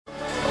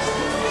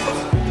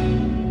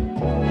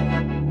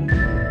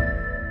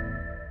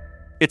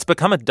It's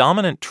become a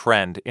dominant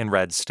trend in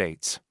red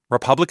states.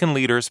 Republican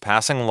leaders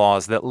passing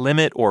laws that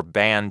limit or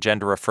ban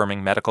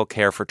gender-affirming medical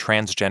care for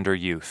transgender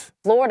youth.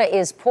 Florida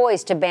is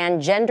poised to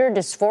ban gender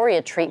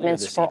dysphoria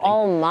treatments for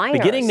all minors.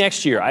 Beginning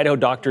next year, Idaho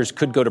doctors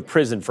could go to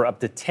prison for up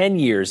to 10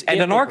 years.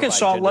 And in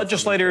Arkansas,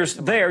 legislators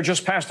there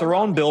just passed their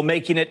own bill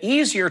making it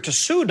easier to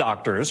sue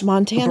doctors.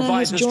 Montana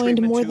has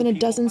joined more than a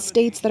dozen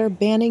states that are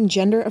banning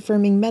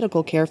gender-affirming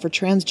medical care for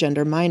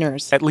transgender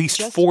minors. At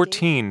least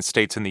 14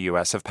 states in the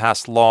U.S. have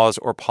passed laws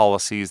or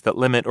policies that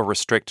limit or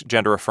restrict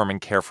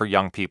gender-affirming care for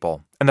young people.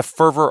 And the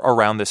fervor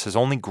around this has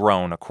only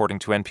grown, according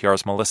to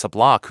NPR's Melissa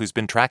Block, who's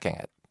been tracking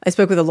it. I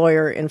spoke with a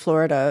lawyer in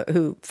Florida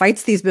who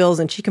fights these bills,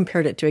 and she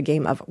compared it to a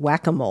game of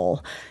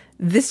whack-a-mole.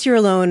 This year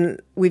alone,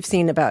 we've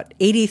seen about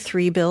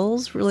 83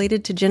 bills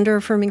related to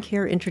gender-affirming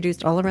care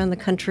introduced all around the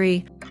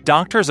country.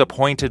 Doctors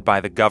appointed by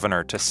the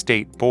governor to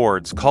state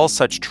boards call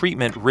such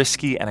treatment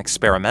risky and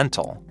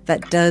experimental.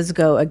 That does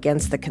go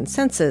against the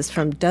consensus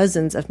from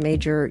dozens of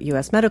major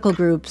U.S. medical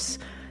groups.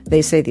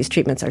 They say these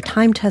treatments are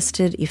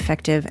time-tested,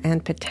 effective,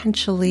 and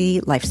potentially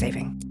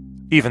life-saving.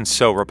 Even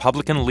so,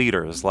 Republican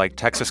leaders like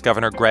Texas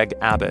Governor Greg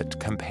Abbot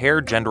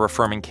compare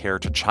gender-affirming care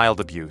to child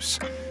abuse.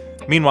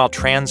 Meanwhile,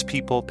 trans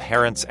people,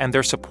 parents, and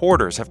their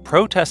supporters have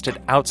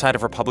protested outside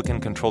of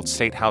Republican-controlled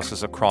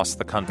statehouses across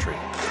the country.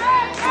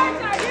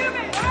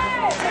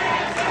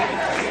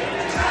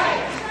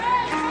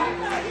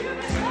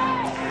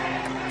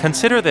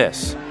 Consider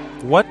this.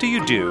 What do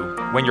you do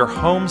when your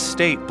home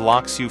state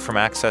blocks you from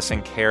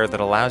accessing care that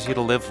allows you to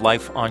live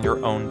life on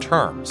your own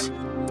terms?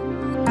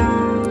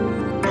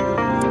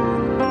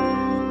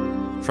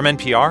 From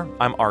NPR,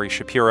 I'm Ari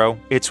Shapiro.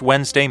 It's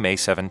Wednesday, May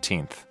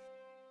 17th.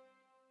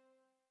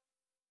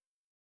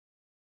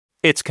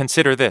 It's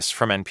Consider This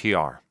from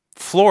NPR.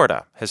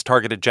 Florida has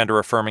targeted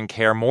gender-affirming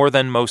care more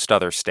than most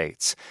other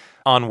states.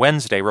 On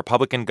Wednesday,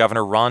 Republican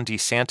Governor Ron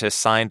DeSantis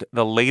signed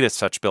the latest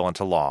such bill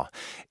into law.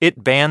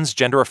 It bans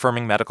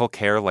gender-affirming medical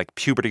care like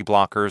puberty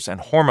blockers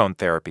and hormone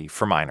therapy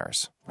for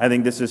minors. I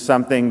think this is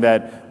something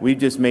that we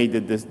just made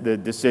the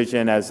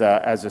decision as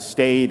a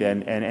state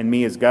and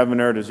me as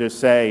governor to just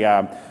say,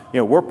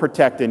 we're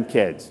protecting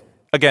kids.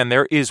 Again,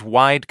 there is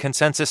wide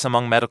consensus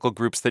among medical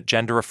groups that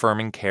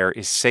gender-affirming care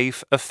is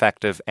safe,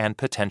 effective, and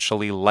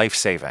potentially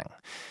life-saving.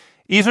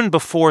 Even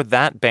before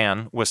that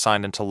ban was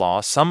signed into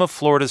law, some of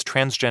Florida's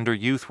transgender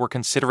youth were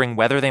considering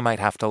whether they might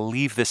have to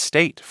leave the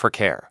state for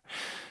care.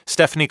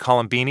 Stephanie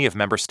Columbini of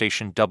member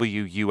station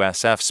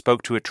WUFS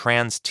spoke to a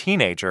trans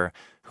teenager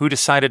who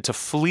decided to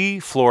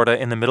flee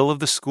Florida in the middle of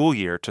the school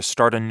year to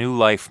start a new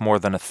life more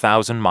than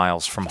 1,000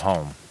 miles from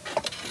home.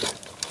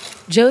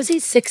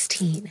 Josie's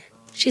 16.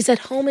 She's at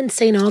home in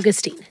St.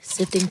 Augustine,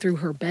 sifting through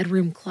her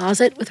bedroom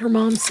closet with her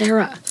mom,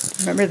 Sarah.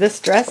 Remember this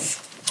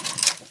dress?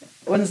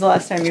 When's the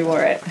last time you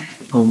wore it?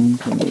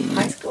 Homecoming.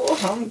 High school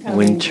homecoming.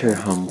 Winter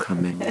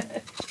homecoming.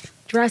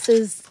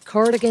 Dresses,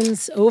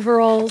 cardigans,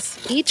 overalls,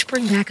 each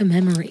bring back a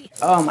memory.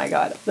 Oh my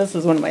God, this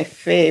is one of my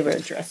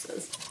favorite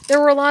dresses. There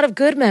were a lot of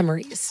good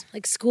memories,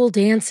 like school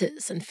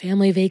dances and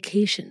family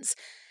vacations.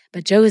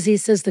 But Josie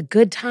says the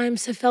good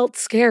times have felt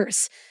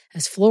scarce,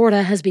 as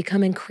Florida has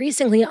become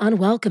increasingly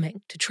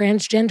unwelcoming to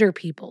transgender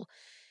people.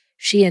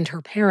 She and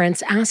her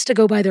parents asked to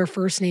go by their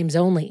first names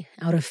only,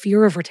 out of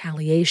fear of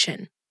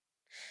retaliation.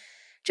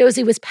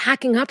 Josie was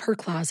packing up her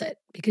closet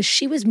because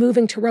she was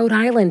moving to Rhode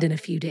Island in a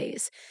few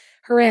days.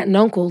 Her aunt and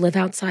uncle live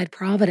outside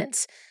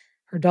Providence.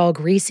 Her dog,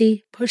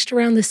 Reese, pushed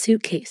around the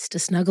suitcase to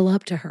snuggle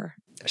up to her.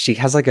 She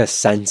has a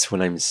sense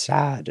when I'm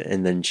sad,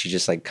 and then she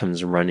just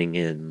comes running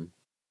in.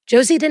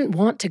 Josie didn't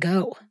want to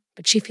go,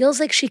 but she feels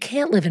like she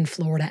can't live in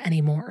Florida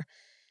anymore.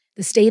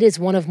 The state is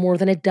one of more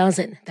than a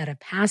dozen that have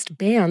passed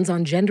bans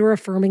on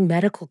gender-affirming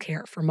medical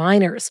care for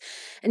minors,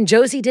 and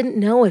Josie didn't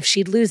know if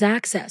she'd lose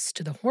access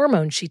to the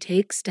hormones she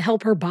takes to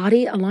help her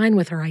body align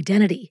with her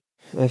identity.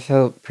 I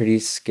felt pretty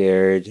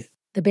scared.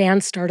 The ban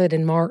started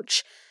in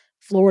March.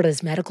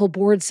 Florida's medical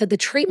board said the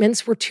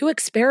treatments were too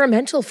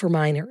experimental for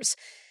minors.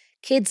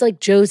 Kids like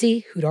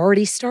Josie, who'd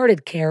already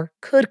started care,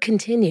 could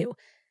continue,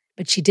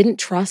 but she didn't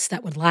trust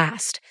that would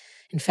last.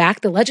 In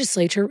fact, the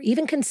legislature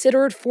even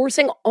considered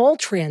forcing all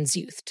trans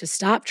youth to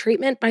stop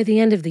treatment by the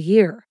end of the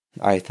year.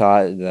 I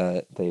thought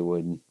that they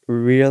would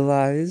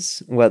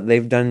realize what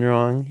they've done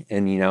wrong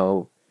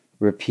and,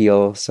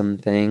 repeal some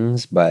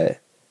things,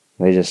 but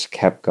they just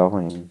kept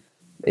going.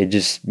 It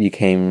just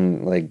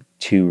became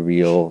too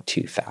real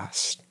too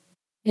fast.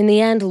 In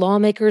the end,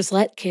 lawmakers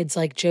let kids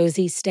like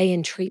Josie stay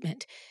in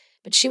treatment,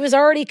 but she was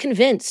already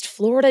convinced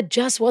Florida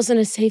just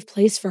wasn't a safe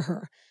place for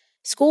her.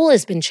 School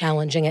has been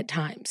challenging at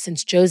times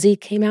since Josie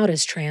came out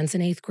as trans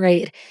in 8th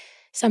grade.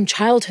 Some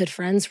childhood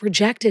friends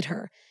rejected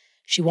her.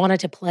 She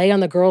wanted to play on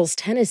the girls'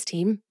 tennis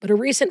team, but a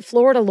recent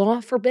Florida law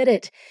forbid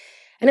it.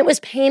 And it was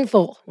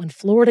painful when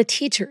Florida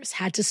teachers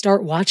had to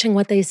start watching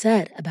what they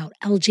said about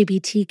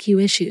LGBTQ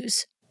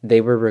issues.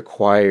 They were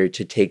required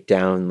to take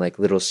down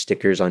little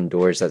stickers on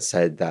doors that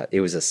said that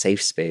it was a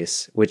safe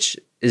space, which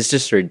is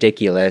just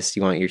ridiculous.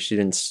 You want your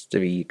students to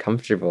be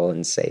comfortable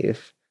and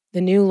safe. The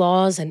new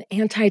laws and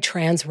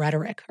anti-trans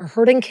rhetoric are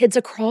hurting kids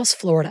across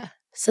Florida,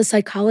 says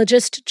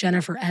psychologist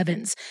Jennifer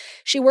Evans.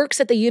 She works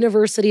at the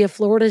University of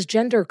Florida's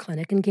Gender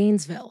Clinic in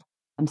Gainesville.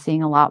 I'm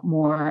seeing a lot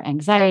more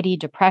anxiety,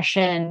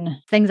 depression.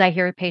 Things I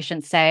hear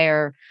patients say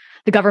are,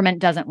 the government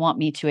doesn't want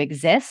me to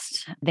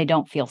exist. They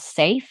don't feel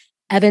safe.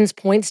 Evans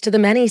points to the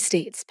many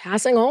states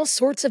passing all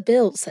sorts of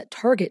bills that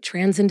target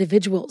trans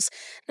individuals,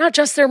 not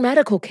just their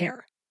medical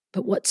care,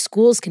 but what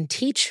schools can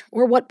teach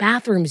or what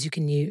bathrooms you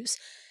can use.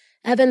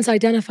 Evans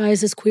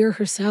identifies as queer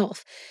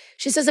herself.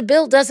 She says a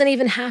bill doesn't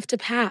even have to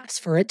pass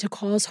for it to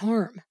cause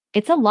harm.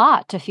 It's a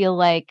lot to feel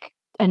like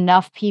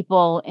enough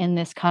people in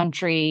this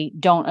country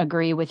don't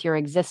agree with your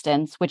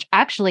existence, which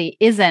actually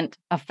isn't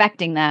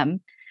affecting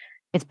them.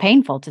 It's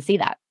painful to see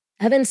that.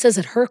 Evans says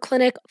at her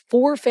clinic,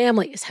 4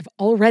 families have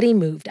already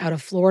moved out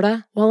of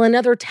Florida, while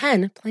another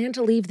 10 plan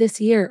to leave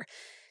this year.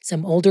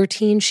 Some older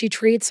teens she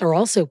treats are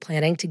also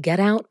planning to get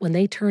out when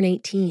they turn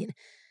 18.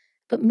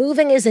 But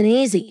moving isn't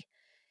easy.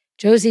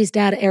 Josie's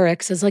dad,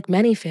 Eric, says like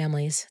many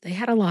families, they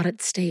had a lot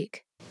at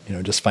stake.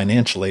 Just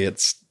financially,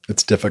 it's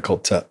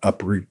difficult to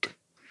uproot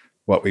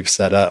what we've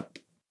set up.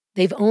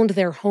 They've owned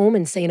their home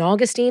in St.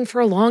 Augustine for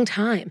a long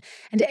time,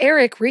 and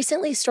Eric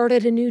recently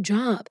started a new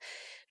job.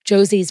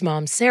 Josie's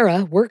mom,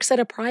 Sarah, works at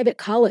a private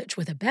college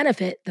with a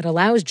benefit that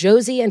allows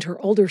Josie and her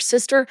older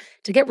sister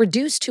to get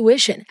reduced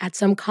tuition at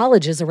some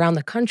colleges around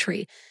the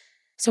country.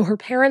 So her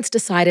parents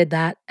decided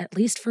that, at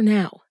least for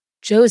now,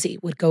 Josie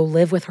would go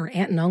live with her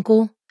aunt and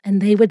uncle,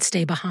 and they would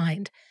stay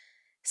behind.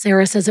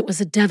 Sarah says it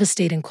was a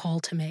devastating call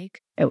to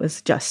make. It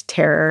was just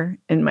terror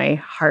in my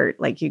heart.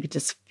 Like you could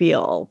just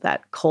feel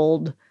that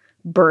cold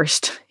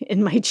burst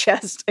in my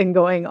chest and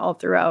going all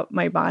throughout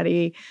my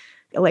body.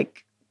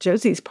 Like,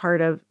 Josie's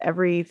part of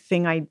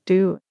everything I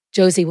do.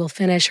 Josie will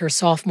finish her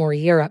sophomore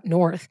year up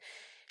north.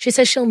 She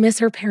says she'll miss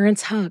her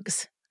parents'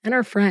 hugs and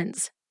her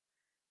friends.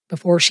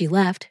 Before she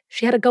left,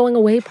 she had a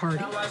going-away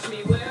party.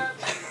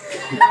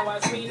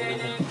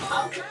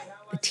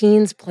 The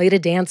teens played a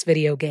dance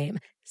video game.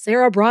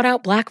 Sarah brought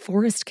out Black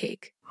Forest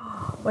cake.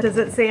 What does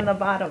it say on the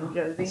bottom,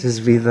 Josie? It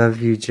says, "We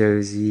love you,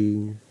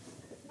 Josie.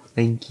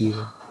 Thank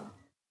you."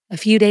 A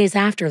few days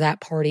after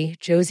that party,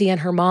 Josie and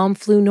her mom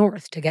flew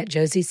north to get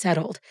Josie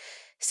settled.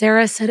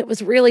 Sarah said it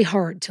was really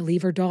hard to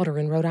leave her daughter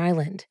in Rhode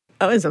Island.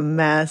 It was a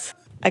mess.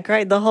 I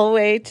cried the whole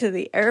way to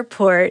the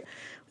airport.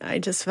 I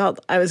just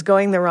felt I was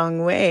going the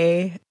wrong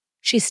way.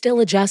 She's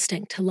still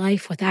adjusting to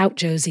life without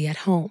Josie at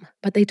home,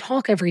 but they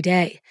talk every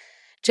day.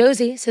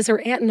 Josie says her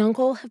aunt and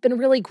uncle have been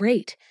really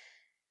great.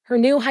 Her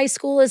new high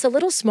school is a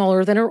little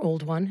smaller than her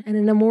old one and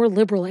in a more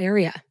liberal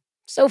area.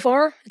 So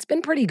far, it's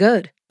been pretty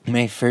good.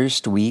 My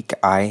first week,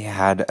 I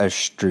had a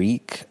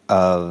streak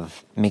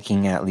of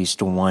making at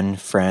least one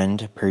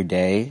friend per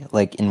day.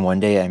 Like in one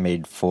day, I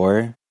made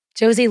 4.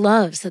 Josie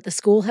loves that the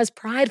school has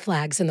pride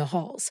flags in the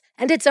halls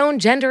and its own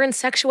Gender and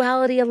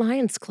Sexuality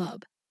Alliance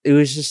Club. It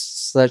was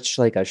just such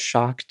like a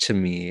shock to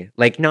me.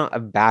 Like not a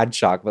bad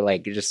shock, but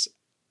like just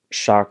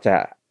shocked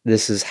that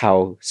this is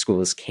how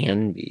schools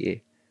can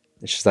be.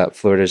 It's just that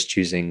Florida's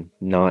choosing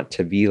not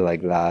to be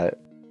like that.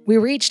 We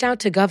reached out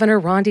to Governor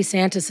Ron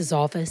DeSantis'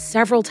 office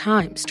several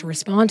times to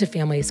respond to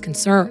families'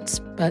 concerns,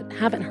 but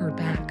haven't heard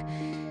back.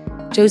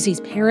 Josie's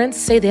parents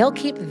say they'll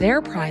keep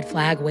their pride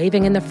flag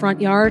waving in the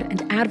front yard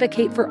and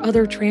advocate for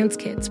other trans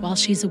kids while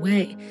she's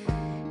away.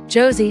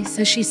 Josie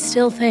says she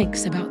still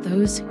thinks about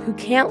those who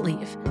can't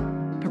leave,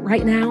 but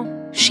right now,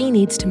 she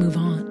needs to move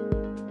on.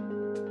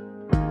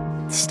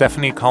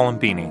 Stephanie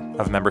Columbini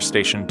of member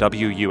station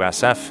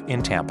WUSF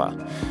in Tampa.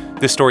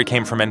 This story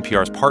came from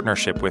NPR's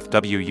partnership with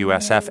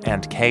WUSF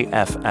and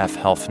KFF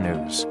Health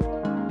News.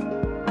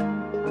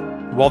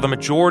 While the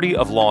majority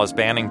of laws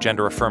banning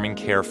gender-affirming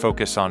care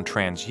focus on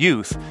trans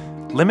youth,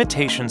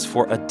 limitations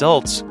for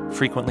adults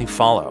frequently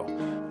follow.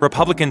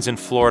 Republicans in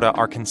Florida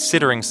are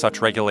considering such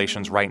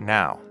regulations right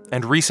now,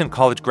 and recent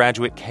college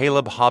graduate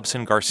Caleb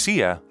Hobson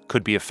Garcia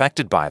could be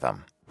affected by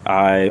them.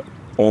 I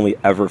only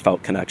ever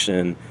felt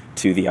connection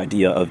to the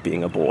idea of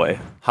being a boy.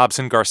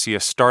 Hobson Garcia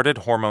started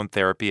hormone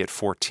therapy at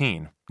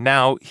 14.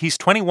 Now, he's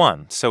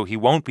 21, so he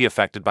won't be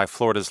affected by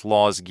Florida's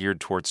laws geared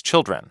towards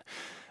children.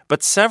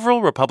 But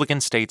several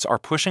Republican states are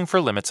pushing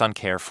for limits on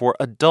care for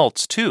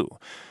adults, too.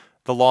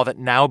 The law that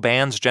now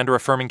bans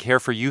gender-affirming care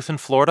for youth in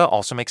Florida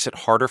also makes it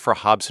harder for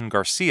Hobson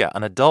Garcia,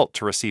 an adult,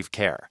 to receive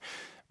care.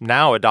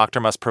 Now, a doctor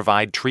must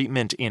provide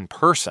treatment in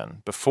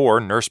person. Before,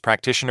 nurse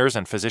practitioners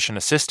and physician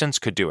assistants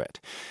could do it.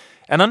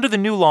 And under the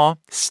new law,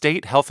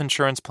 state health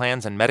insurance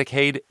plans and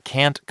Medicaid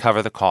can't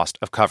cover the cost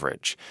of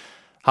coverage.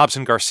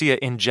 Hobson Garcia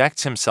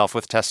injects himself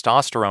with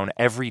testosterone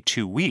every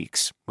 2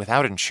 weeks.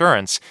 Without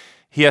insurance,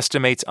 he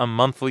estimates a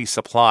monthly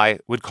supply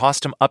would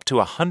cost him up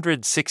to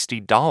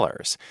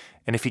 $160.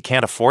 And if he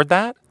can't afford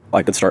that,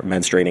 I could start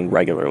menstruating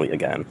regularly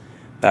again.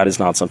 That is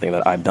not something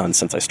that I've done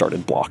since I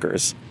started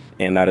blockers.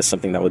 And that is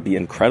something that would be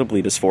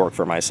incredibly dysphoric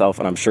for myself,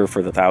 and I'm sure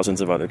for the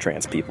thousands of other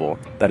trans people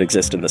that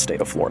exist in the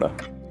state of Florida.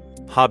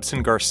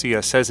 Hobson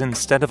Garcia says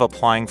instead of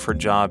applying for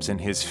jobs in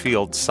his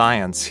field,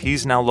 science,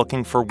 he's now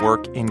looking for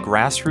work in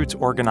grassroots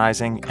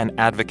organizing and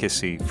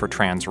advocacy for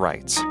trans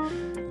rights.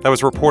 That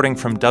was reporting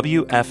from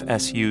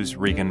WFSU's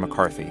Regan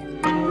McCarthy.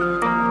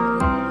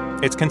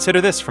 It's Consider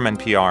This from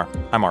NPR.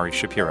 I'm Ari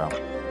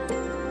Shapiro.